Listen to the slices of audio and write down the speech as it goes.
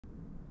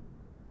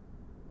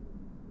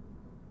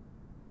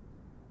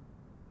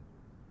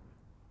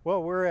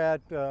Well, we're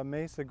at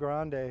Mesa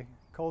Grande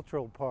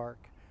Cultural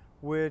Park,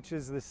 which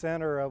is the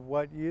center of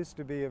what used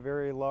to be a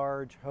very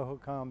large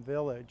Hohokam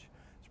village,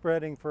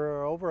 spreading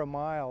for over a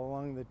mile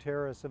along the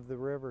terrace of the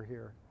river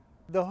here.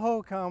 The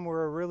Hohokam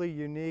were a really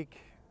unique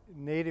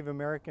Native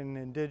American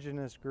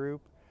indigenous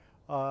group.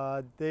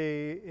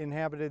 They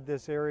inhabited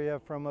this area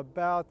from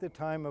about the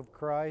time of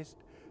Christ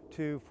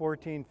to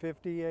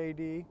 1450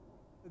 AD.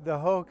 The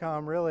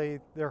Hohokam, really,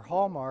 their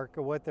hallmark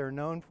of what they're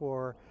known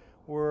for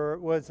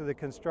was the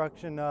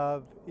construction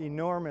of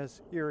enormous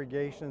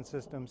irrigation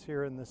systems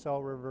here in the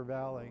Salt River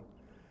Valley.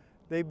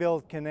 They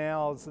built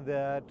canals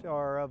that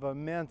are of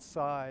immense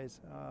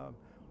size.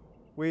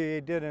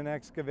 We did an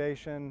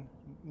excavation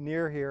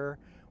near here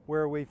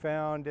where we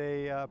found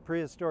a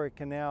prehistoric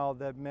canal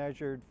that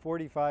measured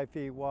 45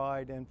 feet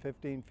wide and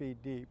 15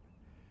 feet deep.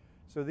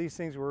 So these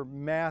things were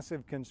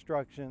massive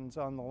constructions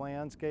on the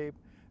landscape.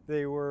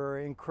 They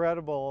were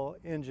incredible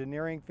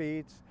engineering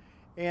feats,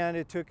 and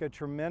it took a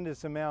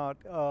tremendous amount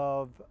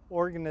of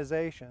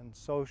organization,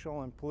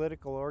 social and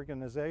political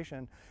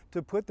organization,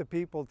 to put the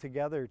people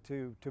together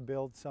to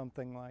build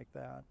something like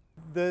that.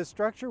 The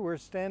structure we're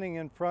standing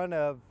in front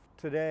of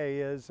today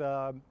is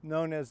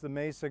known as the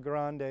Mesa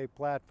Grande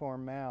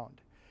platform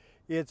mound.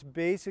 It's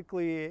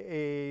basically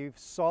a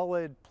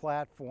solid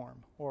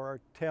platform or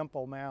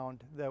temple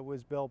mound that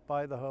was built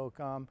by the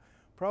Hohokam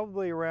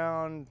probably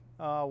around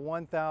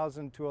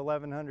 1000 to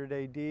 1100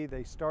 AD.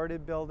 They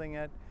started building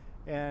it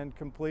and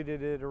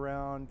completed it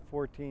around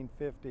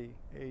 1450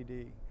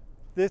 AD.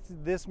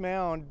 This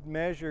mound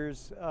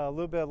measures a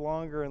little bit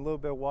longer and a little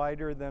bit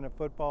wider than a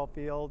football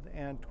field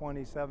and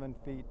 27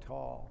 feet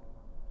tall.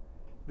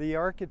 The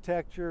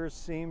architecture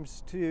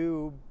seems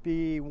to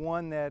be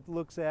one that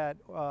looks at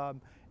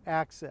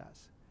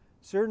access.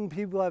 Certain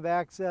people have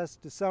access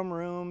to some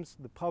rooms,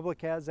 the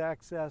public has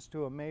access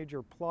to a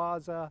major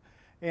plaza,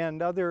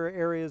 and other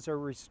areas are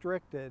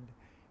restricted.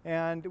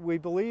 And we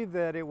believe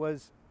that it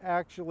was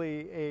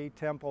actually a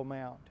temple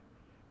mound.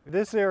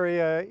 This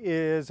area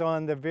is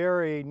on the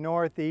very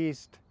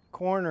northeast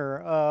corner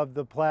of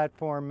the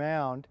platform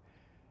mound.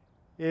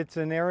 It's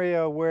an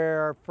area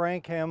where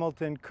Frank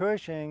Hamilton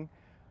Cushing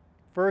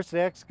first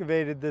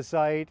excavated the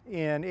site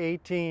in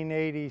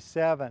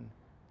 1887.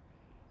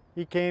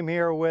 He came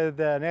here with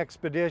an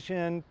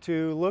expedition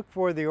to look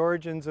for the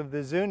origins of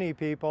the Zuni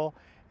people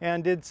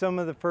and did some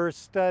of the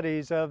first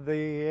studies of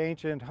the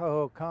ancient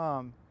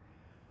Hohokam.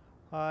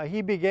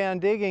 He began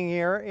digging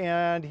here,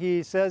 and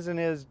he says in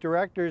his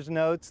director's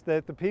notes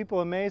that the people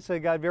of Mesa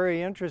got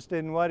very interested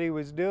in what he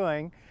was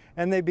doing,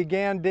 and they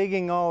began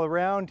digging all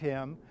around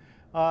him,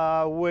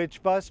 which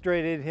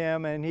frustrated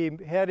him, and he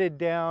headed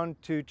down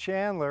to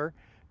Chandler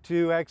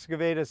to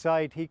excavate a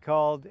site he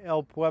called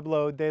El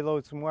Pueblo de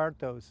los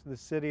Muertos, the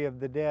city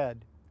of the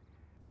dead.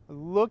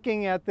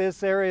 Looking at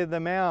this area of the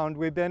mound,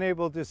 we've been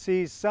able to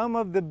see some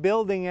of the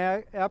building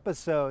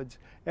episodes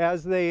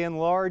as they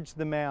enlarged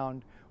the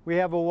mound. We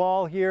have a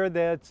wall here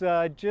that's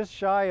just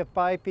shy of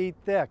 5 feet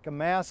thick, a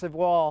massive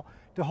wall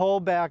to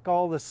hold back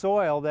all the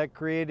soil that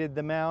created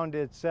the mound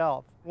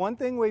itself. One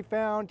thing we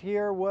found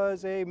here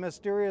was a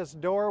mysterious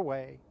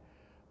doorway.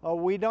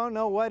 We don't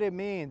know what it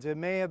means. It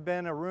may have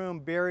been a room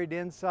buried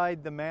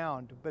inside the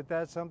mound, but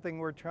that's something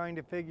we're trying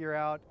to figure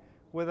out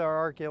with our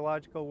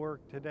archaeological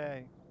work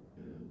today.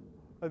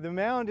 The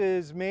mound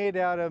is made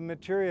out of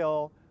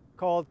material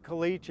called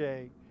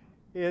caliche.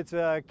 It's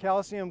a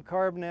calcium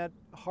carbonate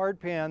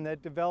hardpan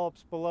that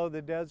develops below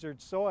the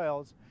desert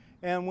soils,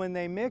 and when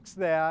they mix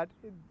that,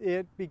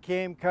 it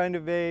became kind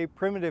of a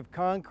primitive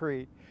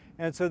concrete,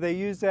 and so they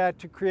use that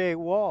to create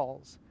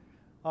walls.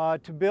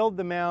 To build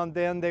the mound,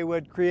 then they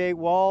would create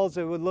walls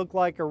that would look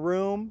like a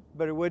room,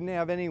 but it wouldn't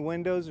have any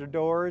windows or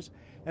doors,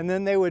 and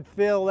then they would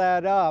fill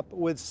that up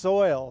with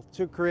soil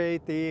to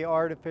create the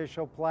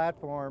artificial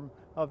platform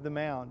of the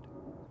mound.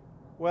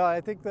 Well,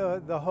 I think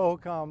the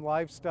Hohokam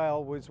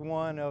lifestyle was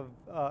one of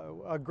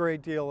a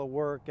great deal of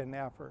work and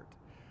effort.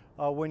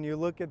 When you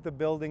look at the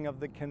building of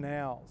the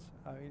canals,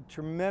 a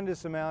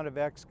tremendous amount of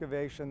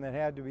excavation that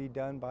had to be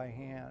done by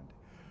hand.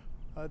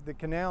 The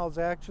canals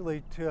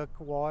actually took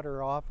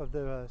water off of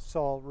the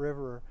Salt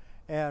River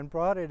and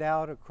brought it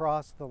out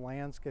across the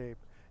landscape.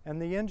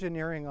 And the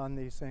engineering on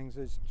these things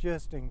is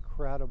just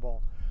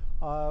incredible.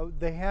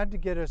 They had to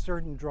get a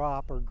certain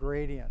drop or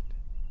gradient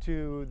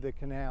to the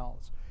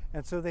canals.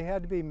 And so they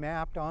had to be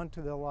mapped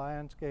onto the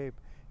landscape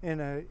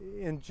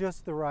in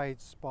just the right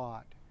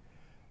spot.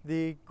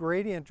 The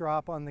gradient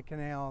drop on the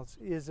canals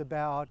is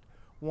about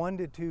 1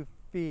 to 2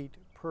 feet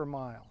per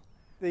mile.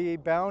 The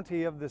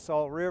bounty of the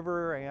Salt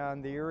River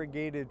and the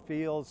irrigated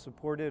fields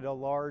supported a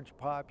large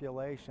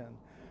population.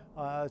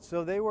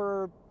 So they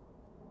were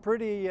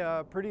pretty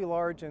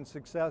large and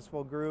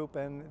successful group,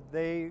 and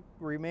they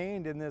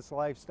remained in this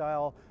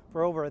lifestyle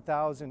for over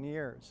 1,000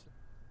 years.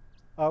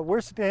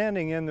 We're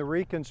standing in the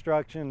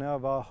reconstruction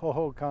of a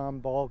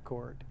Hohokam ball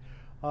court.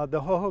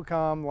 The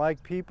Hohokam,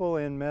 like people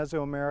in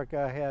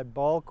Mesoamerica, had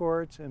ball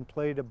courts and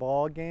played a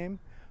ball game.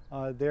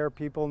 There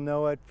people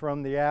know it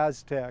from the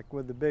Aztec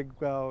with the big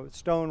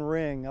stone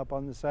ring up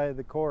on the side of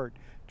the court.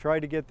 Try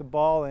to get the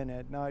ball in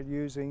it, not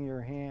using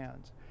your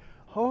hands.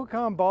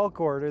 Hohokam ball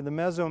court, or the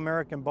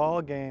Mesoamerican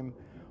ball game,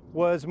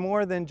 was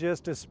more than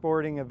just a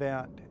sporting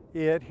event.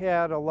 It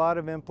had a lot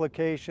of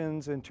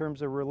implications in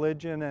terms of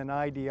religion and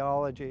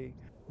ideology.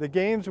 The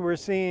games were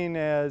seen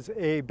as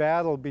a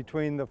battle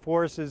between the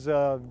forces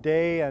of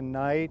day and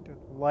night,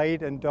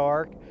 light and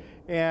dark,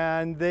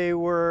 and they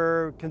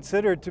were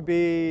considered to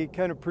be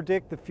kind of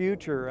predict the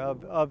future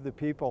of the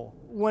people.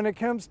 When it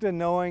comes to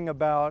knowing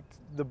about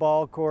the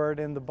ball court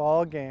and the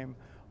ball game,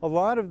 a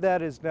lot of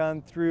that is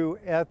done through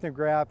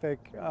ethnographic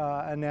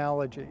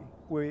analogy.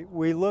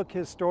 We look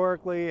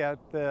historically at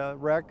the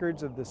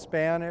records of the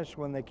Spanish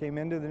when they came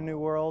into the New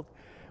World.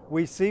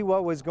 We see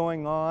what was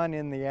going on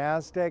in the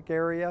Aztec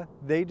area.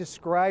 They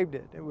described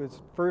it. It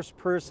was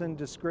first-person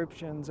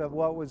descriptions of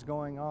what was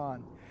going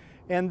on.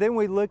 And then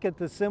we look at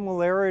the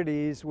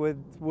similarities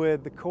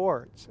with the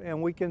courts,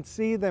 and we can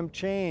see them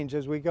change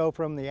as we go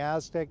from the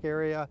Aztec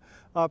area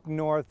up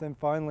north and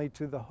finally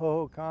to the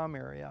Hohokam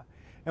area.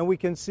 And we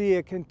can see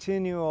a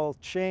continual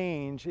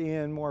change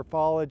in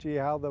morphology,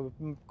 how the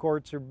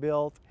courts are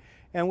built,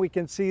 and we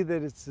can see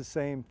that it's the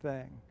same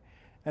thing.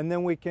 And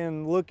then we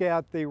can look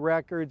at the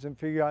records and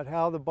figure out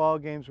how the ball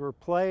games were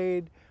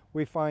played.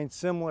 We find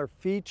similar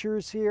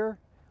features here.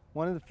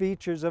 One of the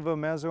features of a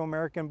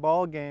Mesoamerican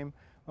ball game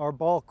or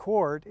ball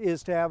court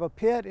is to have a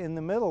pit in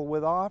the middle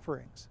with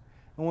offerings.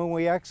 And when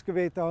we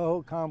excavate the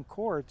Hohokam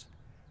courts,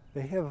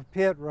 they have a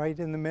pit right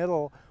in the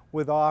middle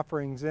with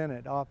offerings in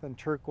it, often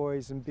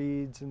turquoise and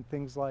beads and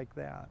things like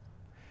that.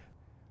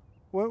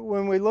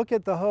 When we look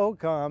at the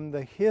Hohokam,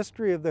 the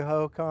history of the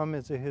Hohokam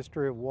is a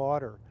history of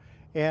water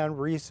and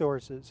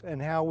resources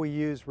and how we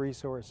use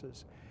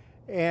resources.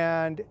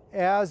 And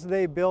as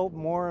they built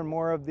more and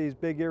more of these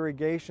big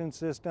irrigation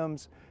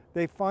systems,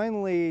 they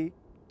finally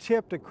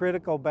tipped a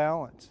critical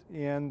balance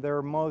in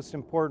their most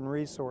important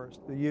resource,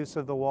 the use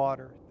of the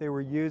water. They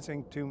were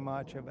using too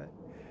much of it.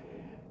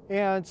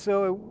 And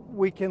so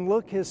we can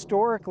look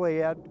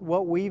historically at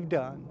what we've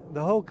done. The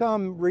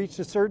Hohokam reached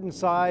a certain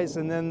size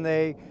and then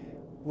they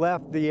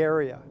left the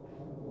area.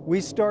 We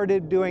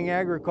started doing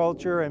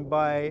agriculture, and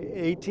by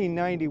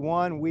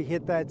 1891 we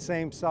hit that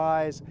same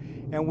size,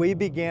 and we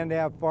began to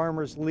have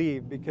farmers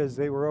leave because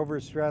they were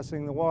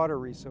overstressing the water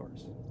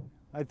resource.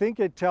 I think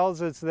it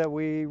tells us that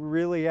we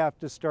really have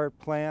to start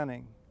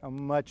planning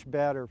much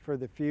better for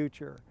the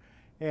future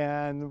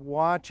and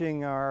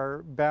watching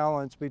our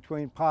balance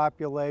between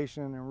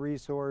population and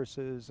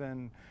resources,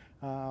 and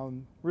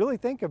really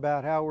think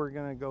about how we're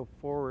going to go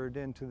forward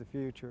into the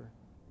future.